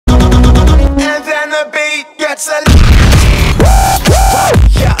it's a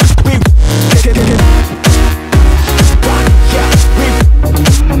yeah,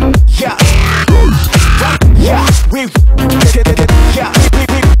 we yeah,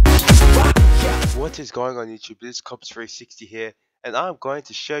 what is going on YouTube? This is Cops360 here, and I'm going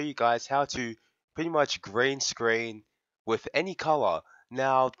to show you guys how to pretty much green screen with any color.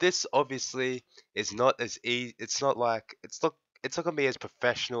 Now this obviously is not as easy, it's not gonna be as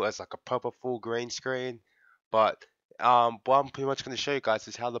professional as like a proper full green screen, but what I'm pretty much gonna show you guys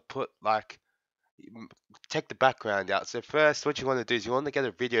is how to put take the background out. So first what you want to do is you want to get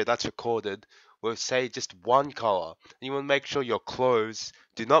a video that's recorded with say just one color, and you want to make sure your clothes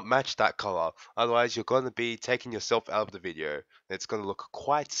do not match that color, otherwise you're going to be taking yourself out of the video and it's going to look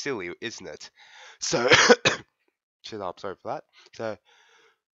quite silly, isn't it? So shut up, sorry for that. So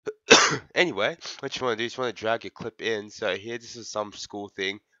anyway, what you want to do is you want to drag your clip in. So here, this is some school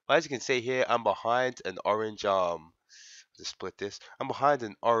thing, but as you can see here, I'm behind an orange just split this. I'm behind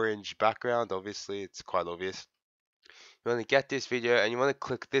an orange background. Obviously, it's quite obvious. You want to get this video and you want to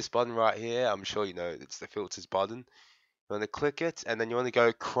click this button right here. I'm sure you know it's the filters button. You want to click it and then you want to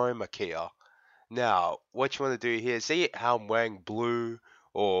go Chroma key. Now, what you want to do here, see how I'm wearing blue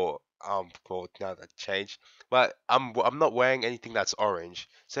or well, now that changed, but I'm not wearing anything that's orange.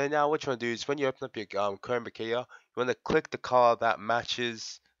 So now what you want to do is when you open up your Chroma key, you want to click the color that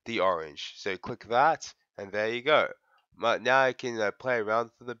matches the orange. So click that and there you go. But now I can play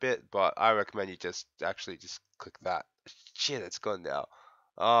around with it a bit, but I recommend you just click that. Shit, it's gone now.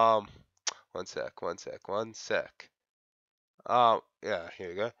 One sec. Yeah, here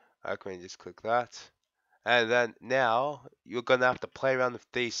we go. I recommend you just click that. And then now you're gonna have to play around with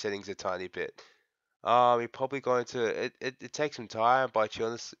these settings a tiny bit. You're probably going to it takes some time, but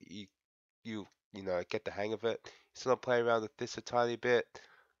you know get the hang of it. Just gonna play around with this a tiny bit.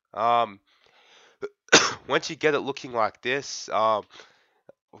 Once you get it looking like this,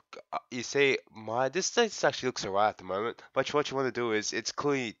 you see this actually looks alright at the moment, but what you want to do is it's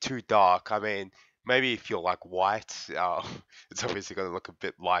clearly too dark. I mean, maybe if you're like white, it's obviously going to look a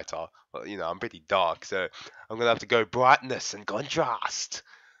bit lighter, but you know, I'm pretty dark, so I'm going to have to go brightness and contrast,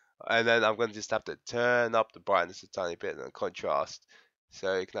 and then I'm going to just have to turn up the brightness a tiny bit and then contrast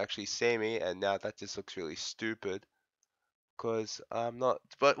so you can actually see me. And now that just looks really stupid because I'm not,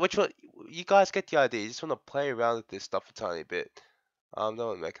 but you guys get the idea. You just want to play around with this stuff a tiny bit. Don't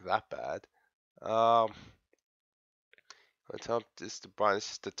want to make it that bad. I'll turn up the brightness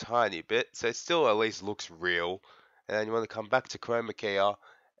just a tiny bit, so it still at least looks real. And then you want to come back to Chroma key,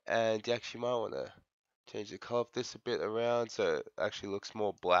 and you actually might want to change the color of this a bit around so it actually looks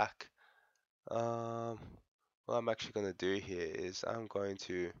more black. What I'm actually going to do here is I'm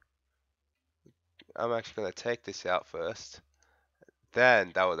actually going to take this out first.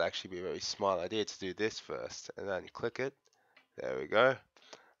 Then that would actually be a very smart idea to do this first, and then click it. There we go.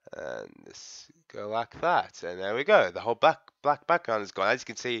 And just go like that, and there we go. The whole black background is gone. As you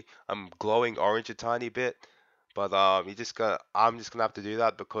can see, I'm glowing orange a tiny bit, but I'm just gonna have to do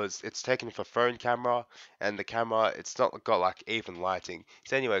that because it's taken for phone camera, and the camera it's not got like even lighting.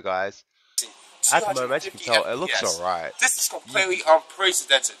 So anyway, guys, at the moment, as you can tell, it looks alright. This is completely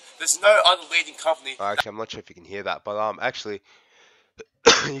unprecedented. There's no other leading company. Actually, I'm not sure if you can hear that, but actually,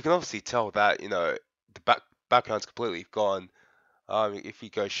 you can obviously tell that the background's completely gone. If you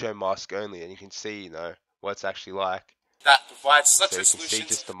go show mask only, and you can see, what it's actually like. That provides such So a you can solution. see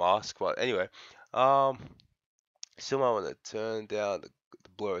just the mask. But anyway, still might want to turn down the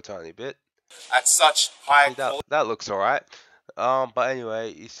blur a tiny bit. At such high quality. That looks alright. But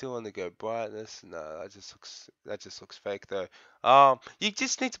anyway, you still want to go brightness. No, that just looks fake though. You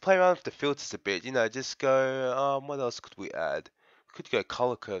just need to play around with the filters a bit. Just go. What else could we add? We could go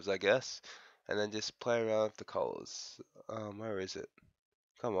color curves, I guess, and then just play around with the colors. Where is it?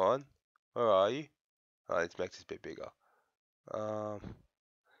 Come on, where are you? Oh, let's make this a bit bigger. So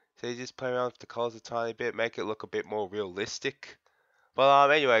you just play around with the colors a tiny bit, make it look a bit more realistic. But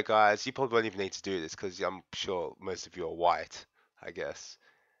anyway, guys, you probably won't even need to do this because I'm sure most of you are white, I guess,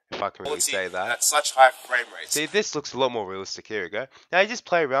 if I can really say that. At such high frame rates. See, this looks a lot more realistic. Here we go. Now you just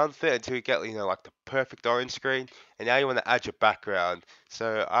play around with it until you get, like the perfect orange screen. And now you want to add your background.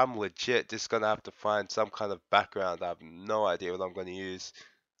 So I'm legit just gonna have to find some kind of background. I have no idea what I'm gonna use.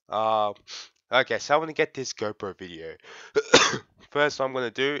 Okay, so I want to get this GoPro video. First, what I'm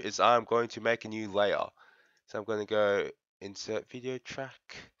gonna do is I'm going to make a new layer. So I'm gonna go insert video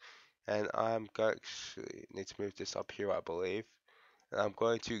track, and I'm going actually need to move this up here, I believe. And I'm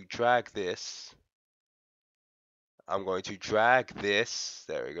going to drag this.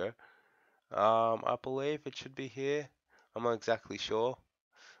 There we go. I believe it should be here. I'm not exactly sure.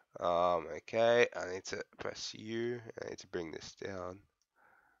 Okay, I need to press U. I need to bring this down.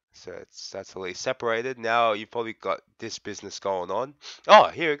 So that's at least separated. Now you've probably got this business going on. Oh,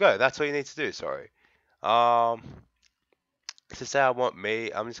 here we go. That's all you need to do. Sorry. Um, to say I want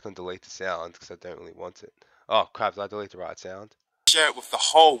me, I'm just gonna delete the sound because I don't really want it. Oh crap! Did I delete the right sound? Share it with the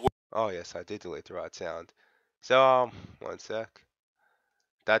whole world. Oh yes, I did delete the right sound. So one sec.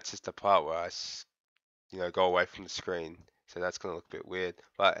 That's just the part where go away from the screen. So that's gonna look a bit weird.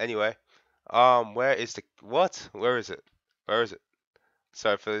 But anyway, where is the what? Where is it? Where is it?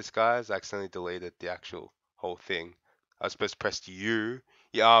 Sorry for this, guys. I accidentally deleted the actual whole thing. I was supposed to press U.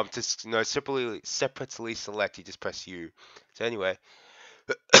 Yeah, just separately select. You just press U. So anyway,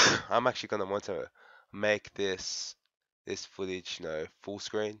 I'm actually gonna want to make this footage, full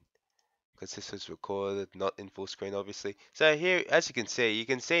screen because this was recorded not in full screen, obviously. So here, as you can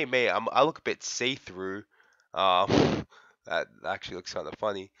see me. I look a bit see-through. Um, that actually looks kind of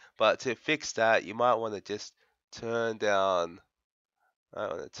funny. But to fix that, you might want to just turn down. I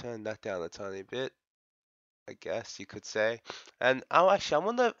want to turn that down a tiny bit, I guess you could say. And I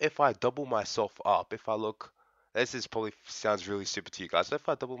wonder if I double myself up, if I look, this is probably sounds really stupid to you guys, but if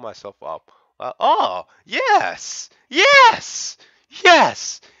I double myself up, oh, yes, yes,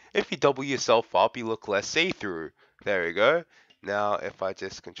 yes. If you double yourself up, you look less see-through. There we go. Now, if I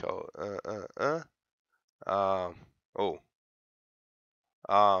just control, oh,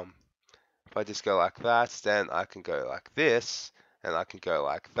 um, if I just go like that, then I can go like this, and I can go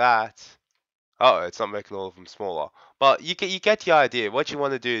like that. Oh, it's not making all of them smaller. But you get the idea. What you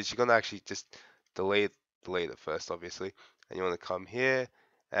want to do is you're gonna actually just delete it first, obviously, and you want to come here,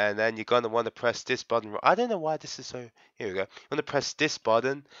 and then you're gonna want to press this button. I don't know why this is so. Here we go. You want to press this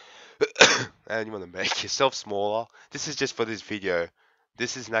button, and you want to make yourself smaller. This is just for this video.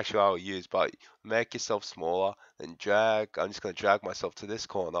 This isn't actually what I'll use, but make yourself smaller and drag. I'm just gonna drag myself to this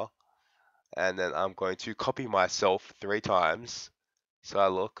corner, and then I'm going to copy myself 3 times so I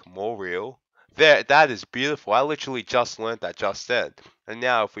look more real. There, that is beautiful. I literally just learned that just then. And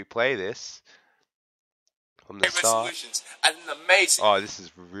now if we play this from the start, Resolutions and an amazing. oh, this is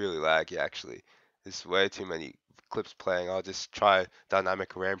really laggy actually. There's way too many clips playing. I'll just try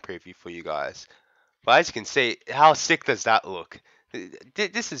dynamic RAM preview for you guys. But as you can see, how sick does that look?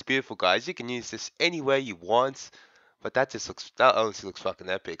 This is beautiful, guys. You can use this anywhere you want. But that honestly looks fucking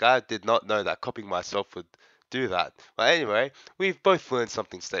epic. I did not know that copying myself would do that. But anyway, we've both learned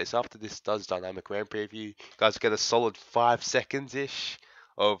something today. So after this does dynamic RAM preview, you guys get a solid 5 seconds ish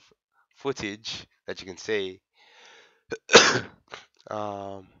of footage that you can see.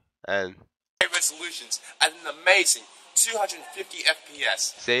 And Resolutions and an amazing 250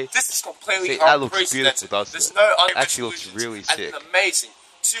 FPS. see, This is completely that looks beautiful, unprecedented. doesn't There's it? no other Actually looks resolutions really and sick. an amazing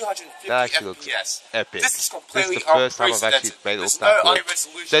 250 That actually looks FPS. epic. This is This is completely the first time I've actually unprecedented. made it look There's that no good. other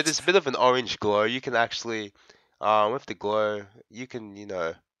resolutions. So there's a bit of an orange glow. You can actually, with the glow, you can,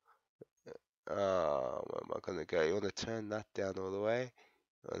 where am I gonna go? You want to turn that down all the way.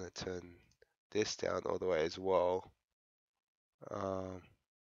 You want to turn this down all the way as well. Um,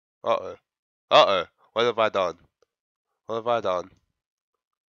 uh-oh. Uh-oh. What have I done? What have I done?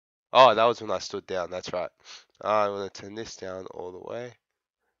 Oh, that was when I stood down. That's right. I want to turn this down all the way.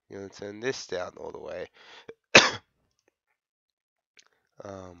 You want to turn this down all the way.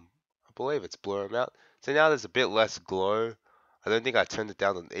 I believe it's blur amount. So now there's a bit less glow. I don't think I turned it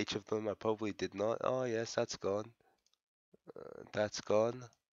down on each of them. I probably did not. Oh yes, that's gone. That's gone.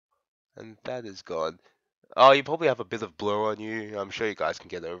 And that is gone. Oh, you probably have a bit of blur on you. I'm sure you guys can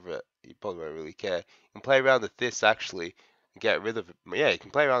get over it. You probably won't really care. You can play around with this actually and get rid of it. Yeah, you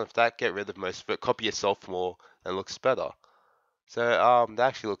can play around with that, get rid of most of it, copy yourself more, and it looks better. So that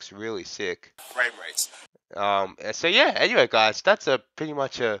actually looks really sick. Frame rates. So yeah, anyway guys, that's pretty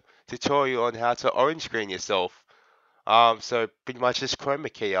much a tutorial on how to orange screen yourself. So pretty much just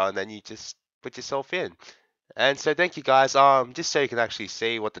chroma key on, and then you just put yourself in. And so thank you guys. Just so you can actually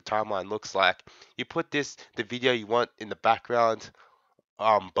see what the timeline looks like, you put the video you want in the background,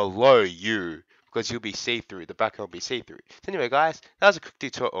 below you, because you'll be see-through. The background will be see-through. So anyway, guys, that was a quick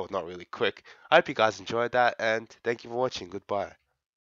tutorial. Oh, not really quick. I hope you guys enjoyed that, and thank you for watching. Goodbye.